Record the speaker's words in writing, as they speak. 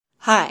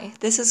Hi,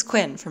 this is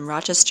Quinn from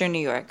Rochester, New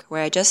York,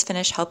 where I just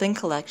finished helping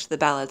collect the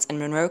ballots in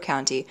Monroe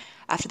County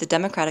after the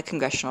Democratic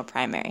congressional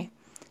primary.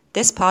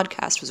 This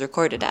podcast was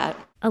recorded at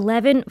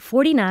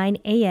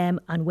 11:49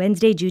 a.m. on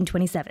Wednesday, June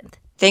 27th.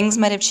 Things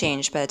might have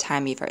changed by the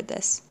time you've heard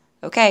this.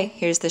 Okay,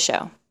 here's the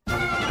show.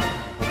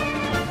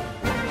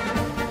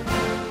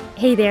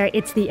 Hey there,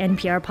 it's the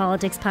NPR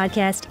Politics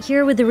Podcast,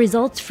 here with the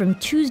results from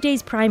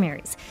Tuesday's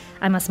primaries.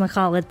 I'm Asma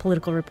Khalid,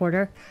 political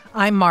reporter.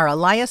 I'm Mara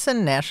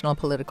Liasson, national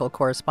political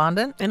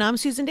correspondent. And I'm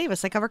Susan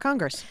Davis. I cover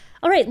Congress.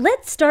 All right,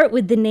 let's start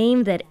with the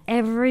name that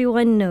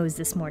everyone knows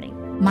this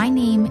morning. My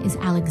name is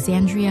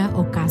Alexandria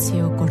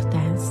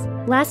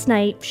Ocasio-Cortez. Last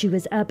night, she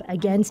was up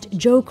against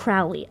Joe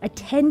Crowley, a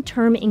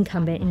 10-term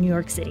incumbent in New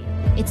York City.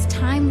 It's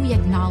time we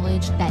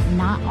acknowledge that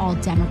not all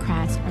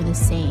Democrats are the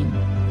same.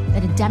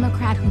 That a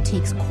Democrat who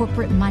takes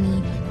corporate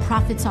money,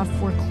 profits off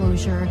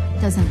foreclosure,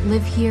 doesn't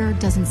live here,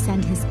 doesn't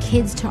send his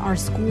kids to our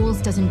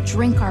schools, doesn't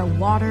drink our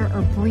water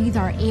or breathe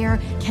our air,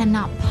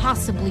 cannot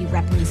possibly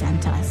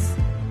represent us.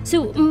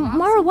 So,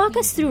 Mara, walk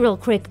us through real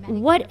quick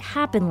what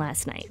happened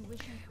last night.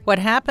 What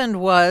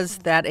happened was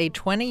that a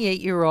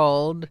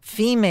 28-year-old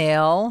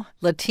female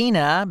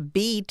Latina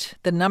beat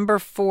the number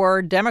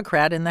 4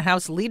 Democrat in the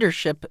House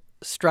leadership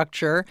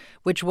structure,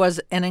 which was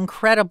an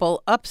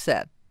incredible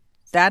upset.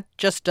 That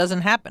just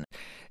doesn't happen.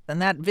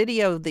 And that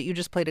video that you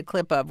just played a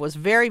clip of was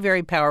very,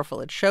 very powerful.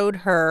 It showed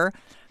her,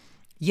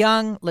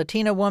 young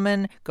Latina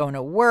woman, going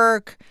to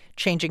work,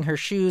 changing her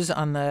shoes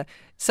on the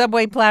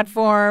subway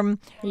platform,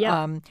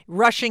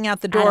 rushing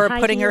out the door,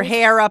 putting her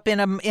hair up in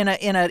a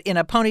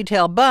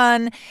ponytail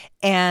bun,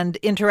 and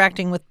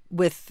interacting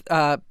with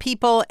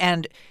people.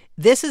 And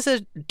this is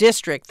a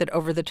district that,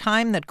 over the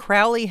time that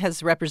Crowley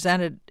has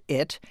represented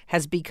it,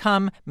 has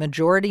become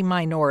majority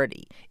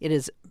minority. It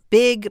is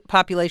big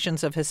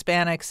populations of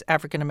Hispanics,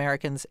 African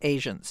Americans,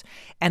 Asians.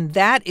 And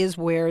that is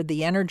where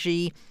the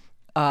energy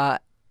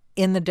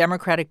in the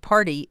Democratic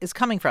Party is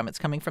coming from. It's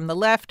coming from the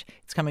left,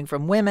 it's coming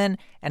from women,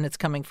 and it's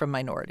coming from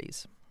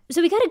minorities.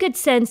 So we got a good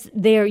sense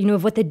there,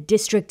 of what the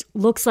district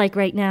looks like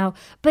right now.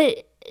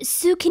 But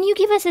Sue, can you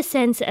give us a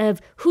sense of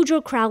who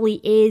Joe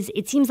Crowley is?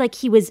 It seems like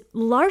he was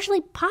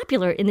largely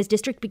popular in this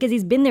district because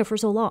he's been there for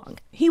so long.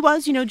 He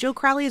was. Joe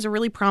Crowley is a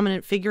really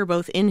prominent figure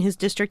both in his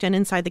district and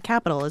inside the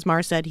Capitol. As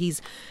Mara said,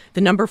 he's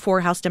the number 4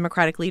 House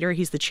Democratic leader.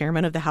 He's the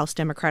chairman of the House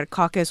Democratic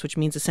Caucus, which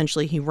means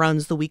essentially he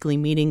runs the weekly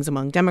meetings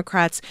among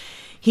Democrats.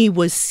 He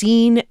was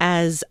seen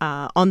as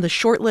on the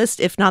short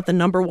list, if not the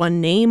number 1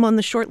 name on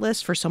the short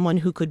list, for someone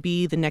who could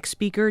be the next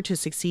speaker to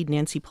succeed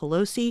Nancy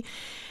Pelosi.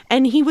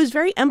 And he was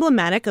very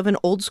emblematic of an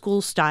old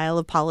school style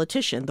of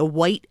politician, the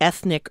white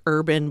ethnic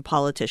urban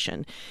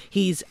politician.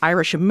 He's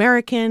Irish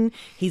American.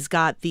 He's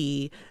got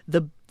the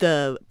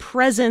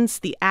presence,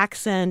 the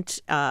accent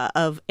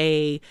of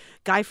a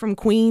guy from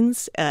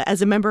Queens.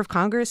 As a member of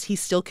Congress, he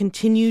still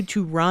continued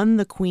to run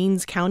the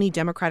Queens County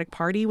Democratic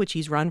Party, which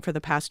he's run for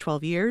the past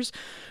 12 years,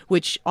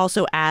 which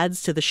also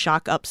adds to the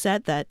shock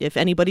upset that if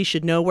anybody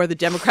should know where the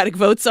Democratic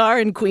votes are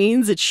in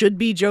Queens, it should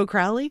be Joe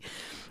Crowley.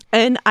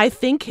 And I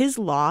think his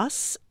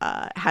loss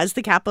has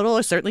the Capitol,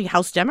 or certainly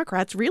House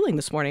Democrats, reeling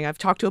this morning. I've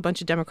talked to a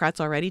bunch of Democrats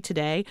already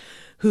today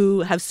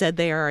who have said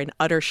they are in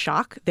utter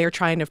shock. They're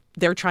trying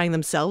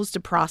themselves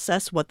to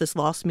process what this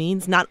loss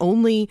means, not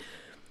only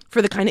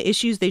for the kind of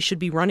issues they should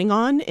be running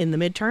on in the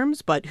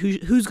midterms, but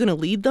who's going to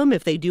lead them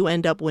if they do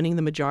end up winning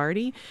the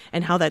majority,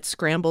 and how that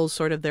scrambles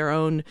sort of their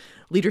own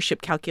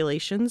leadership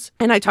calculations.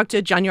 And I talked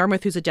to John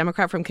Yarmuth, who's a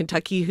Democrat from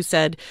Kentucky, who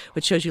said,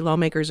 which shows you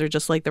lawmakers are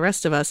just like the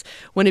rest of us,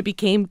 when it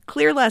became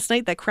clear last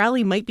night that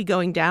Crowley might be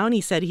going down,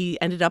 he said he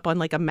ended up on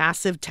like a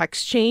massive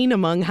text chain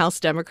among House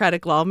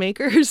Democratic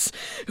lawmakers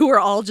who were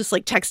all just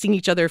like texting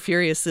each other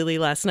furiously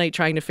last night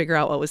trying to figure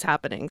out what was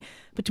happening.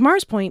 But to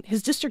Mara's point,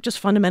 his district just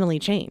fundamentally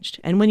changed.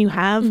 And when you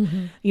have,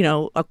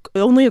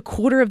 only a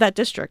quarter of that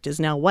district is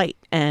now white.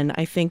 And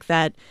I think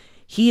that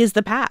he is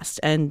the past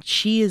and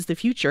she is the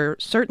future,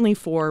 certainly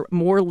for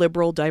more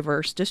liberal,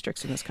 diverse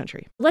districts in this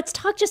country. Let's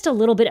talk just a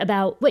little bit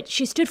about what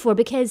she stood for,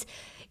 because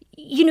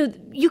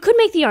you could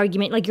make the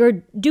argument, like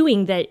you're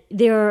doing, that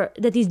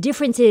these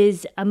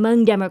differences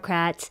among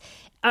Democrats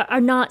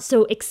are not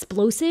so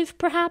explosive,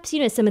 perhaps,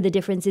 some of the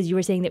differences you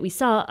were saying that we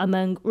saw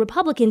among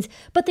Republicans.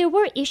 But there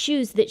were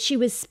issues that she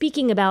was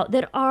speaking about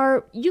that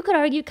are, you could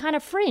argue, kind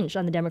of fringe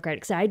on the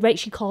Democratic side, right?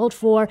 She called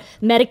for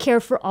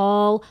Medicare for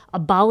all,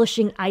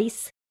 abolishing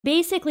ICE.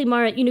 Basically,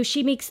 Mara,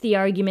 she makes the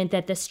argument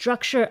that the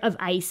structure of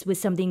ICE was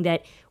something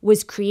that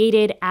was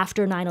created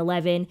after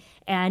 9/11,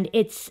 and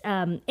it's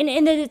and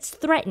that it's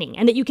threatening,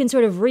 and that you can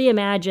sort of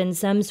reimagine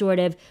some sort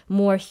of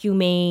more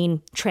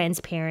humane,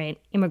 transparent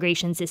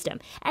immigration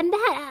system. And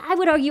that, I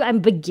would argue, I'm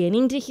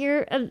beginning to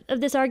hear of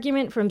this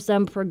argument from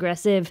some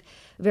progressive,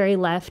 very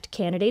left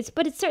candidates,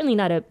 but it's certainly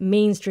not a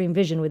mainstream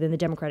vision within the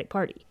Democratic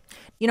Party.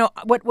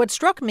 What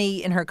struck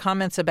me in her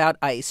comments about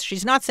ICE,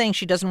 she's not saying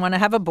she doesn't want to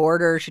have a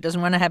border. She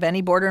doesn't want to have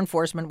any border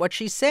enforcement. What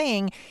she's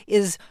saying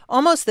is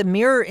almost the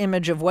mirror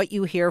image of what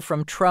you hear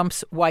from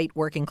Trump's white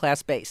working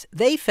class base.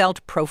 They felt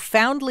felt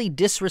profoundly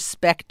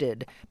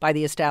disrespected by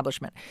the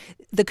establishment.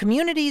 The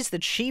communities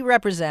that she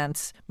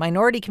represents,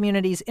 minority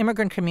communities,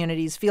 immigrant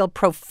communities, feel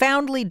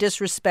profoundly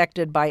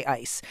disrespected by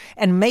ICE.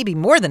 And maybe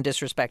more than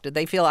disrespected.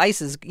 They feel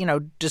ICE is,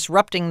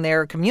 disrupting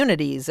their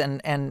communities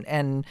and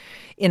in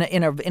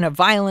a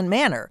violent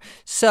manner.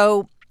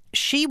 So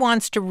she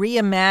wants to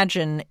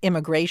reimagine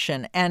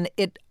immigration, and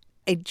it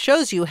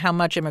shows you how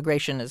much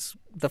immigration is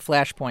the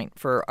flashpoint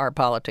for our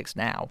politics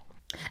now.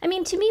 I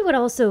mean, to me, what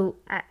also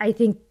I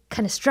think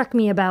kind of struck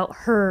me about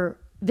her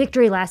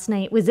victory last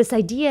night was this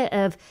idea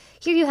of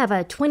here you have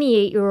a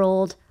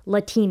 28-year-old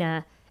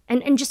Latina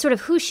and just sort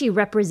of who she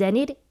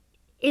represented.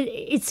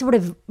 It's sort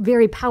of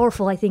very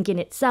powerful, I think, in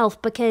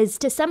itself, because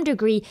to some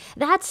degree,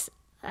 that's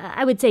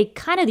I would say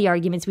kind of the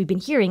arguments we've been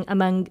hearing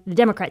among the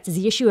Democrats is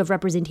the issue of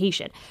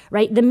representation,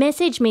 right? The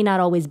message may not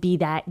always be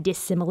that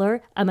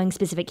dissimilar among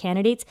specific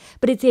candidates,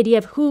 but it's the idea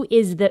of who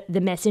is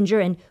the messenger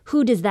and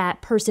who does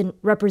that person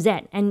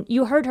represent. And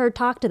you heard her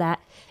talk to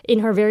that in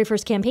her very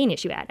first campaign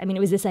issue ad. I mean,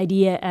 it was this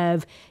idea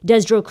of,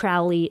 does Joe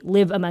Crowley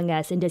live among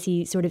us and does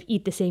he sort of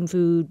eat the same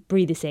food,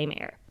 breathe the same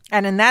air?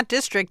 And in that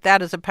district,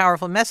 that is a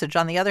powerful message.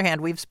 On the other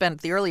hand, we've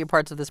spent the earlier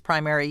parts of this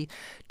primary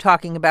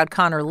talking about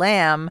Connor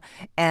Lamb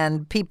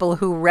and people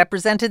who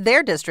represented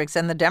their districts.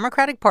 And the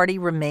Democratic Party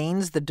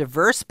remains the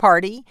diverse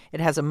party. It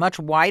has a much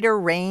wider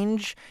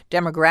range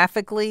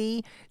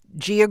demographically,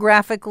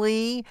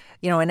 geographically,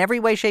 in every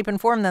way, shape, and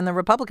form than the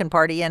Republican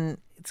Party. And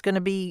it's going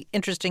to be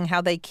interesting how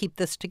they keep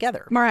this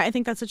together. Mara, I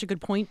think that's such a good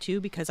point, too,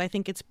 because I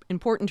think it's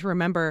important to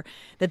remember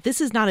that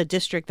this is not a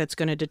district that's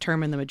going to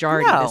determine the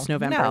majority this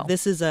November. No.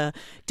 This is a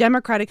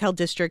Democratic-held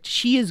district.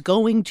 She is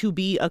going to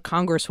be a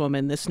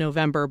congresswoman this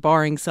November,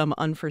 barring some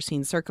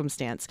unforeseen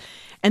circumstance.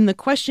 And the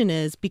question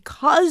is,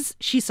 because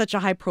she's such a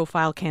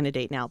high-profile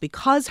candidate now,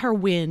 because her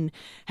win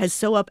has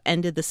so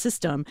upended the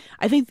system,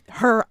 I think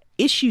her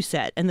issue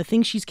set and the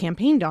things she's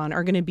campaigned on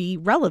are going to be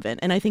relevant.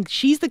 And I think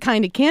she's the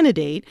kind of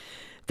candidate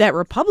that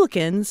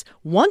Republicans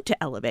want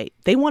to elevate.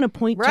 They want to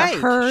point to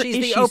her She's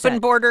issue the open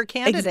set. border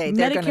candidate.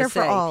 Medicare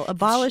for all,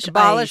 abolish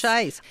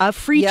ICE,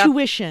 free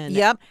tuition.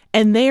 Yep.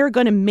 And they are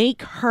going to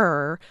make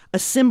her a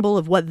symbol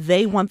of what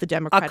they want the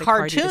Democratic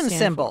Party to stand for. A cartoon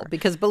symbol,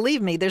 because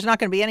believe me, there's not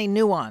going to be any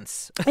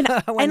nuance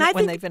when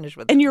they finish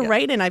with it. And you're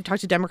right, and I've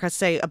talked to Democrats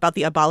say about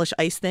the abolish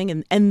ICE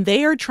thing, and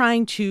they are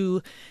trying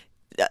to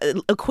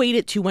equate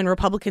it to when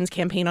Republicans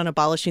campaign on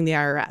abolishing the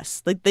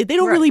IRS. Like they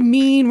don't really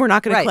mean we're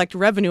not going to collect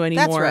revenue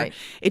anymore. That's right.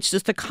 It's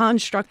just a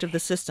construct of the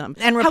system.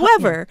 And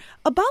however,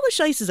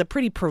 abolish ICE is a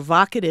pretty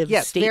provocative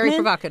statement. Very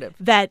provocative.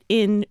 That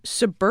in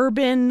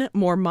suburban,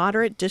 more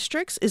moderate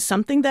districts is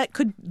something that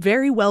could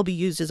very well be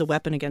used as a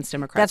weapon against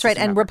Democrats. That's right.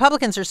 And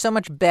Republicans are so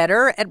much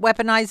better at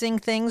weaponizing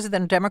things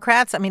than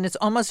Democrats. I mean, it's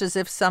almost as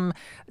if some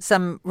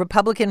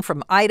Republican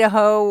from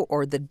Idaho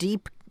or the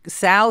deep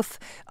South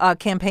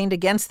campaigned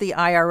against the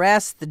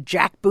IRS, the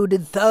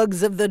jackbooted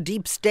thugs of the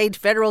deep state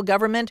federal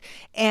government.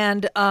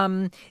 And,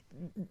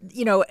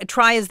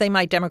 try as they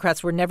might,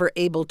 Democrats were never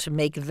able to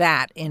make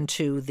that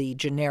into the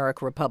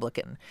generic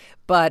Republican.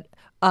 But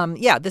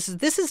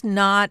this is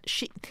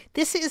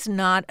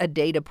not a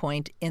data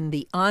point in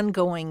the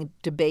ongoing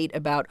debate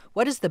about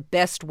what is the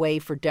best way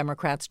for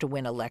Democrats to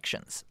win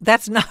elections.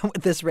 That's not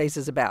what this race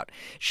is about.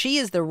 She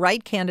is the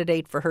right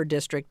candidate for her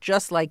district,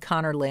 just like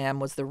Connor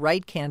Lamb was the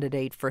right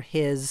candidate for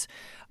his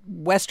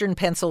Western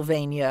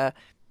Pennsylvania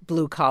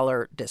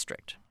blue-collar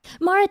district.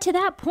 Mara, to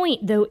that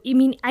point, though, I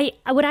mean,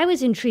 what I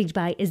was intrigued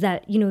by is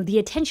that, the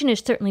attention is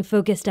certainly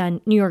focused on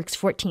New York's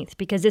 14th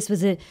because this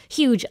was a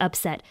huge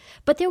upset.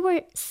 But there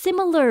were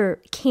similar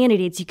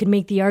candidates, you could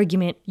make the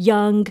argument,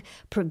 young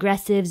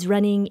progressives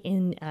running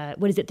in,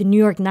 the New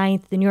York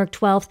 9th, the New York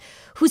 12th,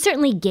 who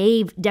certainly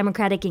gave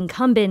Democratic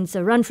incumbents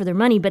a run for their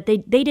money, but they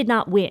did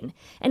not win.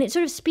 And it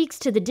sort of speaks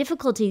to the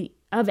difficulty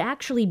of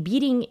actually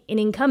beating an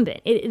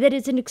incumbent. That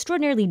is an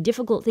extraordinarily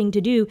difficult thing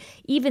to do,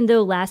 even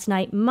though last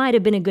night might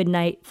have been a good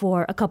night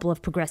for a couple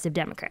of progressive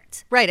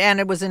Democrats. Right, and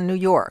it was in New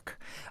York.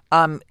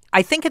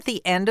 I think at the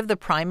end of the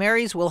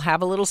primaries, we'll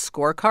have a little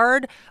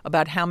scorecard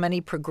about how many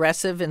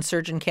progressive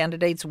insurgent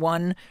candidates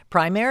won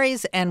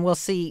primaries, and we'll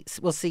see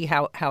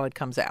how it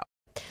comes out.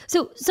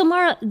 So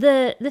Mara,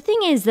 the thing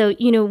is, though,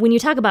 when you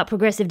talk about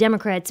progressive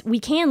Democrats, we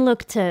can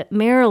look to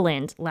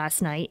Maryland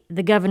last night,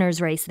 the governor's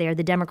race there,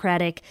 the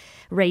Democratic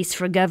race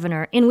for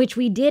governor, in which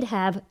we did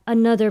have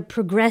another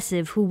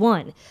progressive who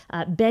won.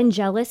 Ben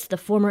Jealous, the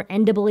former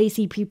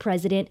NAACP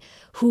president,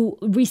 who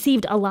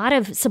received a lot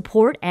of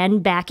support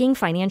and backing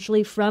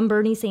financially from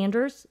Bernie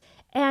Sanders.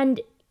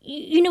 And,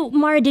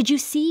 Mara, did you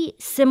see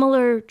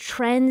similar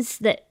trends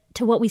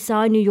to what we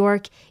saw in New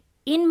York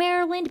in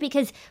Maryland?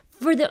 Because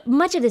for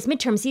much of this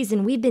midterm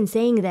season, we've been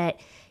saying that,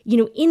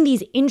 in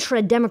these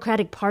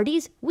intra-Democratic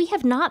parties, we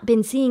have not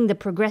been seeing the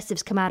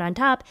progressives come out on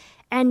top.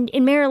 And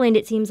in Maryland,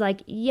 it seems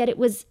like, yet it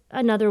was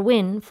another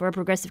win for a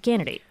progressive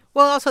candidate.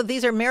 Well, also,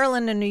 these are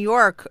Maryland and New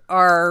York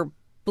are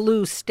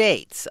blue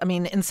states. I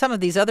mean, in some of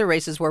these other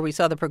races where we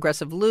saw the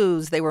progressive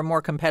lose, they were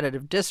more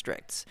competitive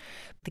districts.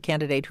 The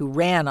candidate who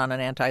ran on an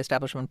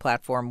anti-establishment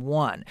platform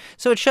won.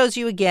 So it shows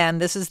you again,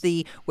 this is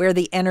where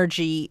the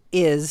energy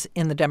is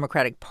in the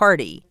Democratic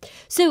Party.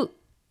 So,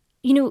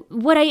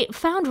 what I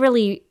found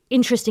really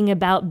interesting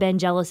about Ben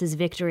Jealous's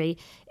victory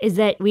is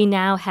that we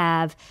now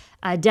have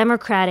a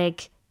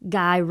Democratic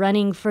guy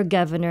running for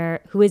governor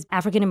who is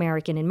African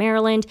American in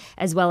Maryland,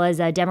 as well as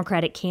a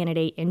Democratic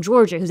candidate in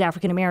Georgia who's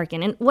African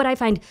American. And what I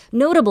find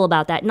notable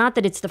about that, not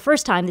that it's the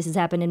first time this has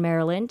happened in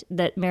Maryland,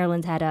 that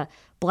Maryland's had a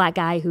black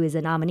guy who is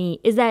a nominee,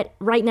 is that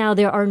right now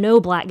there are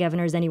no black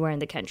governors anywhere in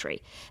the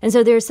country. And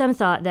so there's some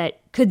thought that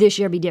could this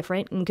year be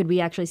different, and could we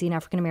actually see an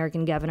African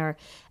American governor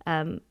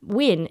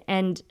win?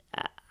 And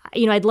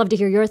I'd love to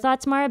hear your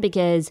thoughts, Mara,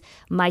 because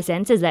my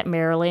sense is that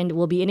Maryland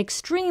will be an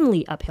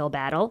extremely uphill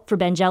battle for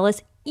Ben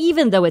Jealous,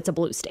 even though it's a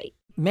blue state.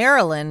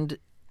 Maryland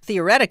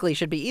theoretically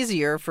should be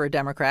easier for a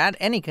Democrat,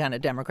 any kind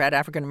of Democrat,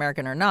 African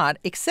American or not,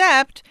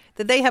 except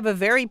that they have a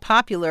very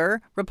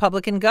popular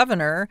Republican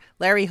governor,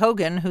 Larry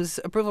Hogan, whose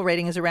approval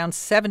rating is around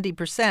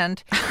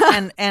 70%.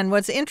 and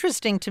what's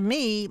interesting to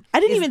me,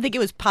 I didn't even think it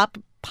was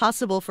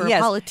possible for a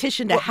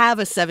politician to have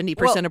a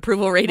 70%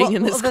 approval rating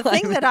in this climate. The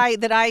thing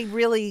that I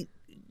really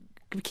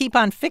keep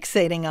on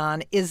fixating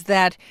on is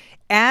that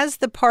as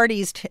the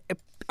parties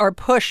are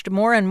pushed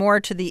more and more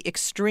to the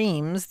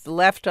extremes, the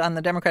left on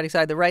the Democratic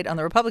side, the right on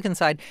the Republican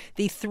side,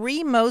 the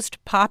three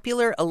most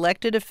popular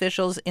elected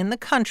officials in the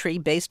country,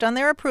 based on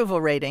their approval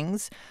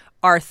ratings,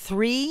 are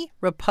three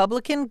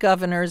Republican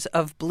governors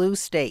of blue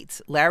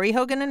states: Larry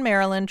Hogan in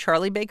Maryland,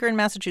 Charlie Baker in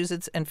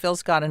Massachusetts, and Phil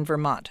Scott in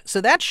Vermont.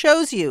 So that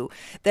shows you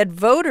that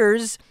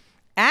voters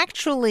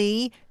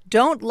actually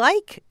don't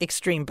like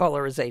extreme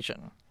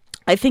polarization.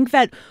 I think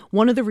that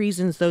one of the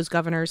reasons those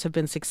governors have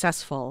been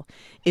successful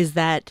is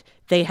that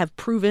they have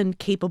proven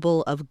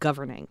capable of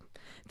governing,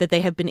 that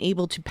they have been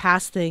able to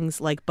pass things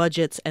like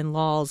budgets and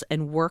laws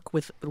and work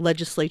with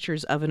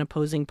legislatures of an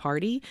opposing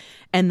party,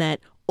 and that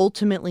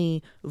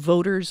ultimately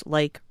voters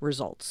like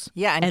results.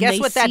 Yeah, and guess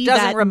what that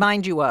doesn't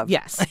remind you of?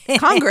 Yes,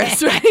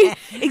 Congress, right?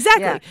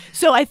 Exactly. Yeah.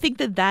 So I think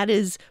that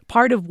is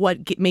part of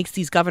what makes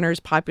these governors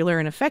popular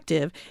and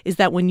effective, is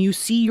that when you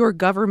see your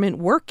government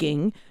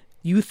working,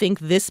 you think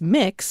this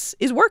mix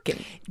is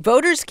working.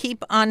 Voters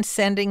keep on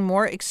sending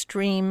more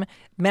extreme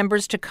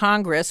members to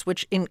Congress,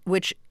 which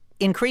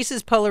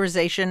increases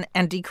polarization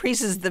and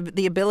decreases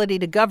the ability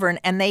to govern,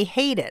 and they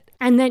hate it.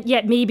 And then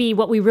yet maybe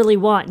what we really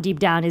want deep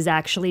down is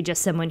actually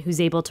just someone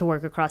who's able to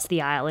work across the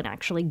aisle and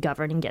actually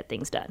govern and get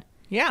things done.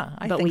 Yeah,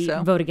 I think so. But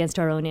we vote against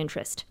our own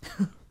interest.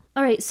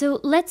 All right, so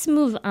let's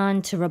move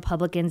on to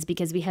Republicans,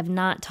 because we have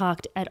not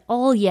talked at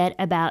all yet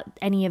about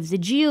any of the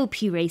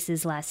GOP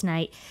races last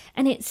night.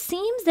 And it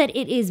seems that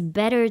it is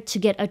better to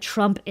get a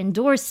Trump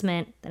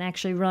endorsement than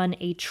actually run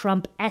a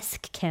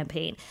Trump-esque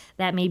campaign.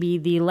 That may be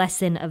the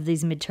lesson of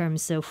these midterms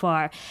so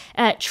far.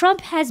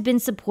 Trump has been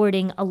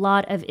supporting a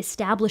lot of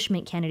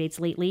establishment candidates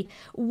lately.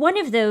 One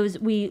of those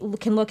we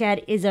can look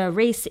at is a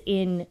race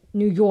in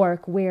New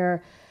York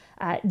where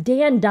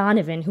Dan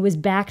Donovan, who was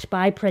backed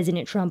by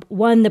President Trump,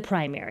 won the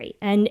primary.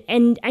 And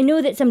I know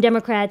that some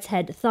Democrats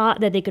had thought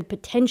that they could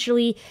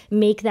potentially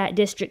make that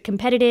district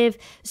competitive.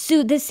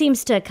 So this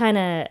seems to kind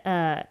of,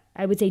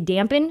 I would say,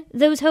 dampen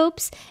those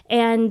hopes.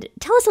 And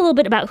tell us a little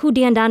bit about who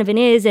Dan Donovan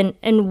is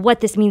and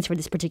what this means for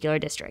this particular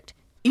district.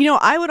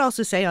 I would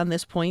also say on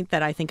this point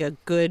that I think a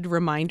good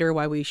reminder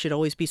why we should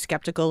always be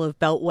skeptical of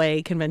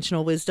Beltway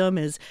conventional wisdom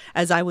is,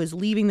 as I was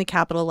leaving the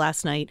Capitol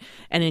last night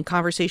and in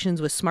conversations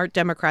with smart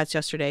Democrats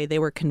yesterday, they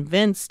were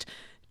convinced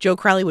Joe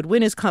Crowley would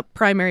win his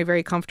primary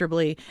very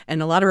comfortably,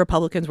 and a lot of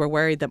Republicans were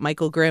worried that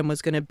Michael Grimm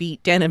was going to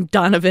beat Dan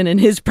Donovan in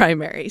his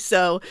primary.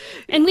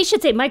 And we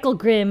should say Michael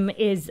Grimm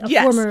is a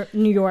former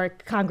New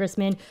York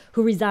congressman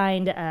who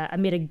resigned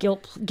amid a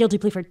guilty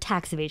plea for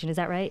tax evasion. Is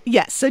that right?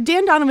 Yes. So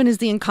Dan Donovan is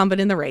the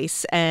incumbent in the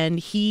race, and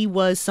he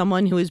was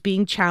someone who is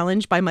being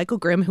challenged by Michael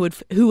Grimm,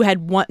 who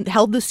had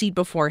held the seat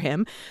before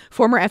him,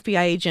 former FBI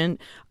agent,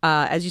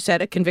 as you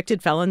said, a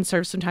convicted felon,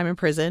 served some time in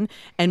prison,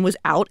 and was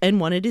out and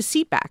wanted his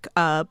seat back.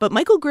 But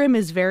Michael Grimm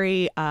is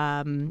very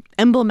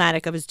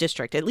emblematic of his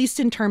district, at least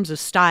in terms of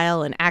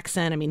style and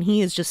accent. I mean, he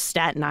is just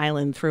Staten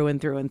Island through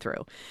and through and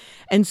through.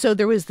 And so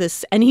there was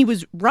this, and he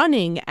was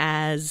running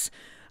as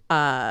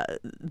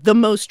the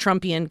most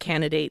Trumpian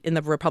candidate in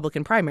the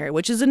Republican primary,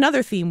 which is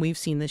another theme we've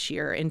seen this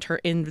year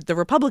in the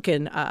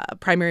Republican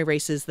primary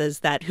races, is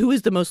that who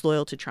is the most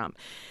loyal to Trump.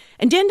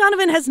 And Dan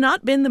Donovan has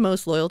not been the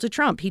most loyal to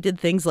Trump. He did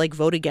things like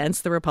vote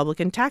against the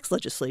Republican tax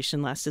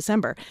legislation last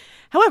December.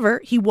 However,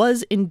 he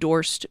was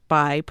endorsed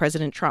by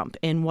President Trump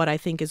in what I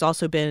think has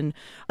also been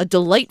a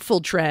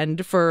delightful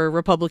trend for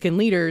Republican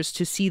leaders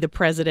to see the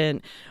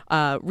president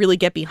really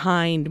get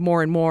behind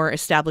more and more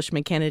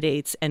establishment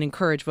candidates and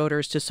encourage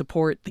voters to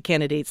support the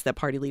candidates that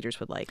party leaders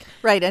would like.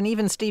 Right. And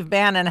even Steve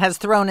Bannon has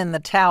thrown in the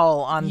towel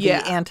on the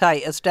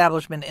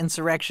anti-establishment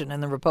insurrection in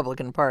the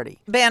Republican Party.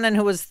 Bannon,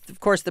 who was, of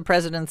course, the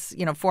president's,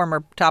 former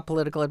top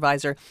political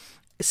advisor,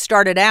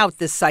 started out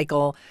this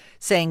cycle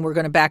saying we're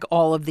going to back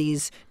all of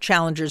these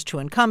challengers to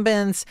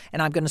incumbents,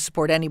 and I'm going to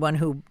support anyone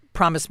who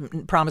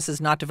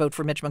promises not to vote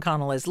for Mitch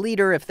McConnell as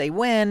leader if they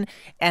win.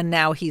 And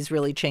now he's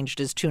really changed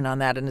his tune on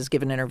that and has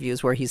given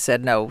interviews where he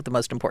said, no, the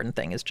most important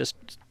thing is just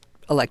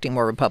electing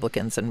more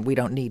Republicans, and we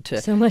don't need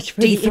to so much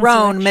for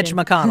dethrone Mitch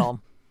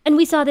McConnell. And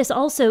we saw this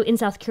also in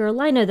South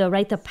Carolina, though,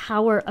 right? The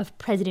power of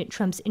President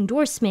Trump's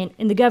endorsement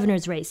in the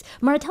governor's race.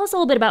 Mara, tell us a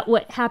little bit about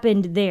what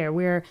happened there,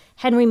 where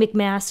Henry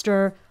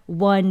McMaster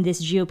won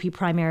this GOP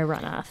primary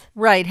runoff.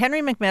 Right.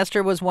 Henry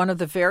McMaster was one of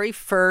the very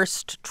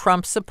first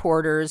Trump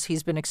supporters.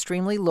 He's been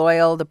extremely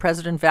loyal. The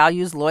president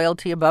values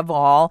loyalty above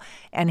all.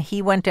 And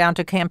he went down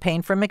to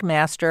campaign for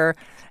McMaster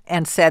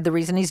and said the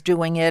reason he's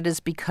doing it is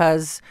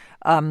because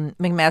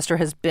McMaster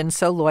has been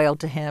so loyal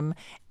to him.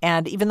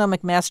 And even though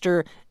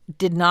McMaster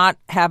did not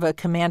have a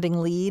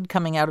commanding lead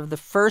coming out of the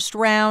first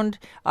round,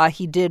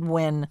 he did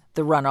win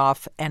the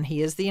runoff, and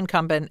he is the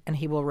incumbent, and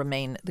he will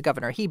remain the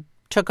governor. He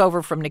took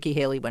over from Nikki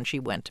Haley when she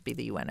went to be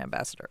the UN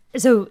ambassador.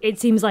 So it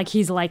seems like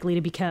he's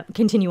likely to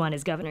continue on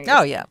as governor.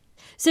 Oh, yeah.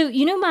 So,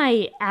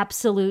 my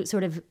absolute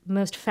sort of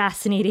most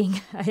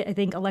fascinating, I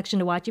think, election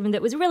to watch, even though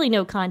it was really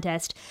no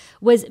contest,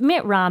 was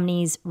Mitt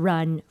Romney's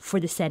run for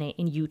the Senate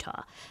in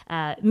Utah.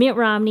 Mitt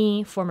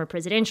Romney, former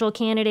presidential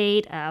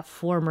candidate,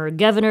 former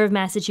governor of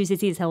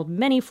Massachusetts, he's held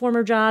many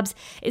former jobs,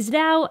 is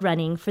now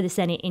running for the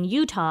Senate in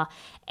Utah.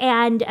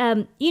 And,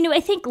 I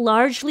think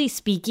largely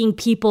speaking,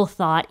 people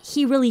thought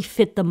he really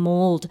fit the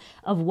mold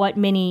of what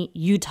many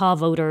Utah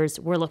voters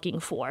were looking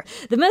for.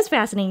 The most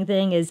fascinating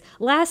thing is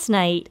last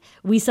night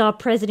we saw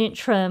President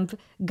Trump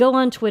go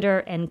on Twitter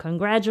and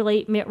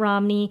congratulate Mitt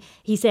Romney.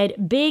 He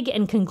said, "Big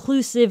and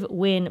conclusive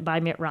win by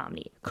Mitt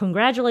Romney.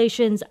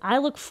 Congratulations. I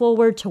look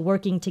forward to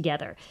working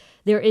together.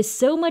 There is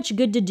so much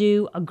good to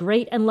do. A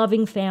great and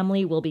loving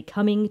family will be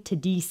coming to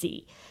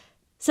D.C."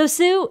 So,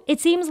 Sue, it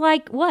seems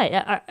like what?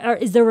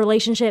 Is the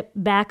relationship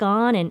back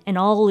on and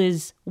all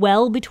is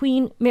well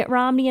between Mitt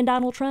Romney and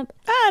Donald Trump?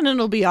 And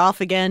it'll be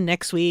off again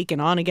next week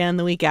and on again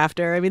the week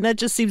after. I mean, that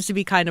just seems to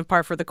be kind of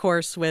par for the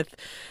course with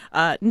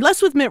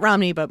less with Mitt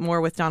Romney, but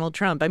more with Donald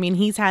Trump. I mean,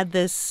 he's had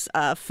this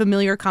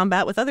familiar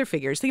combat with other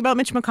figures. Think about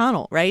Mitch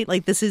McConnell, right?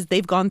 Like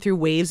they've gone through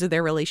waves of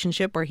their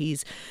relationship where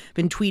he's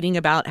been tweeting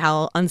about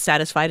how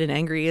unsatisfied and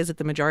angry he is at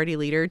the majority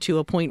leader to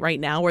a point right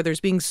now where there's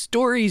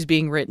stories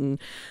being written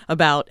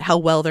about how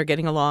well they're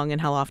getting along and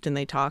how often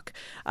they talk.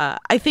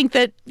 I think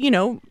that,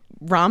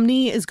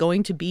 Romney is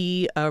going to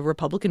be a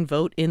Republican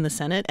vote in the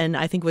Senate. And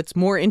I think what's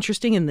more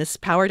interesting in this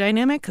power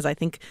dynamic, because I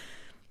think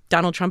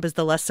Donald Trump is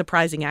the less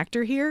surprising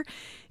actor here,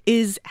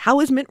 is how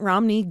is Mitt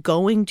Romney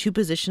going to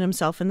position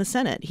himself in the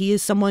Senate? He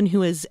is someone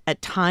who has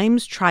at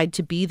times tried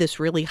to be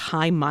this really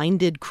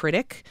high-minded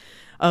critic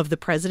of the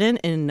president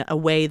in a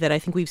way that I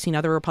think we've seen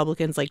other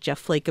Republicans like Jeff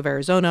Flake of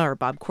Arizona or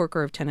Bob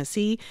Corker of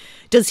Tennessee.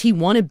 Does he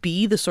want to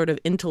be the sort of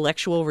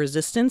intellectual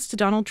resistance to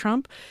Donald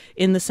Trump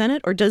in the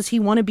Senate, or does he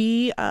want to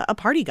be a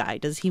party guy?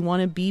 Does he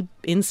want to be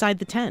inside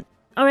the tent?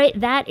 All right,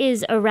 that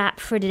is a wrap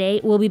for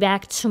today. We'll be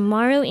back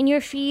tomorrow in your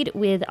feed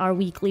with our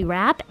weekly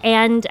wrap.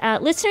 And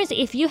listeners,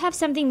 if you have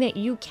something that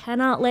you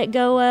cannot let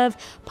go of,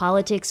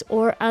 politics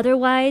or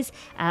otherwise,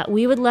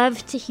 we would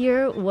love to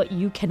hear what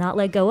you cannot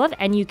let go of.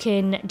 And you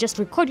can just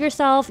record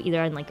yourself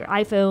either on your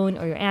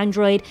iPhone or your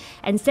Android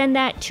and send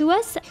that to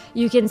us.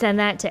 You can send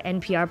that to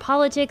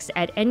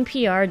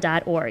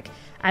nprpolitics@npr.org.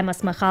 I'm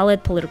Asma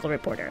Khalid, political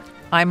reporter.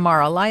 I'm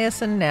Mara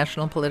Liasson,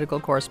 national political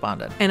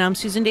correspondent. And I'm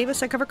Susan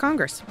Davis. I cover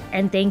Congress.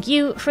 And thank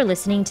you for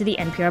listening to the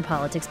NPR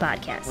Politics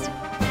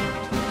Podcast.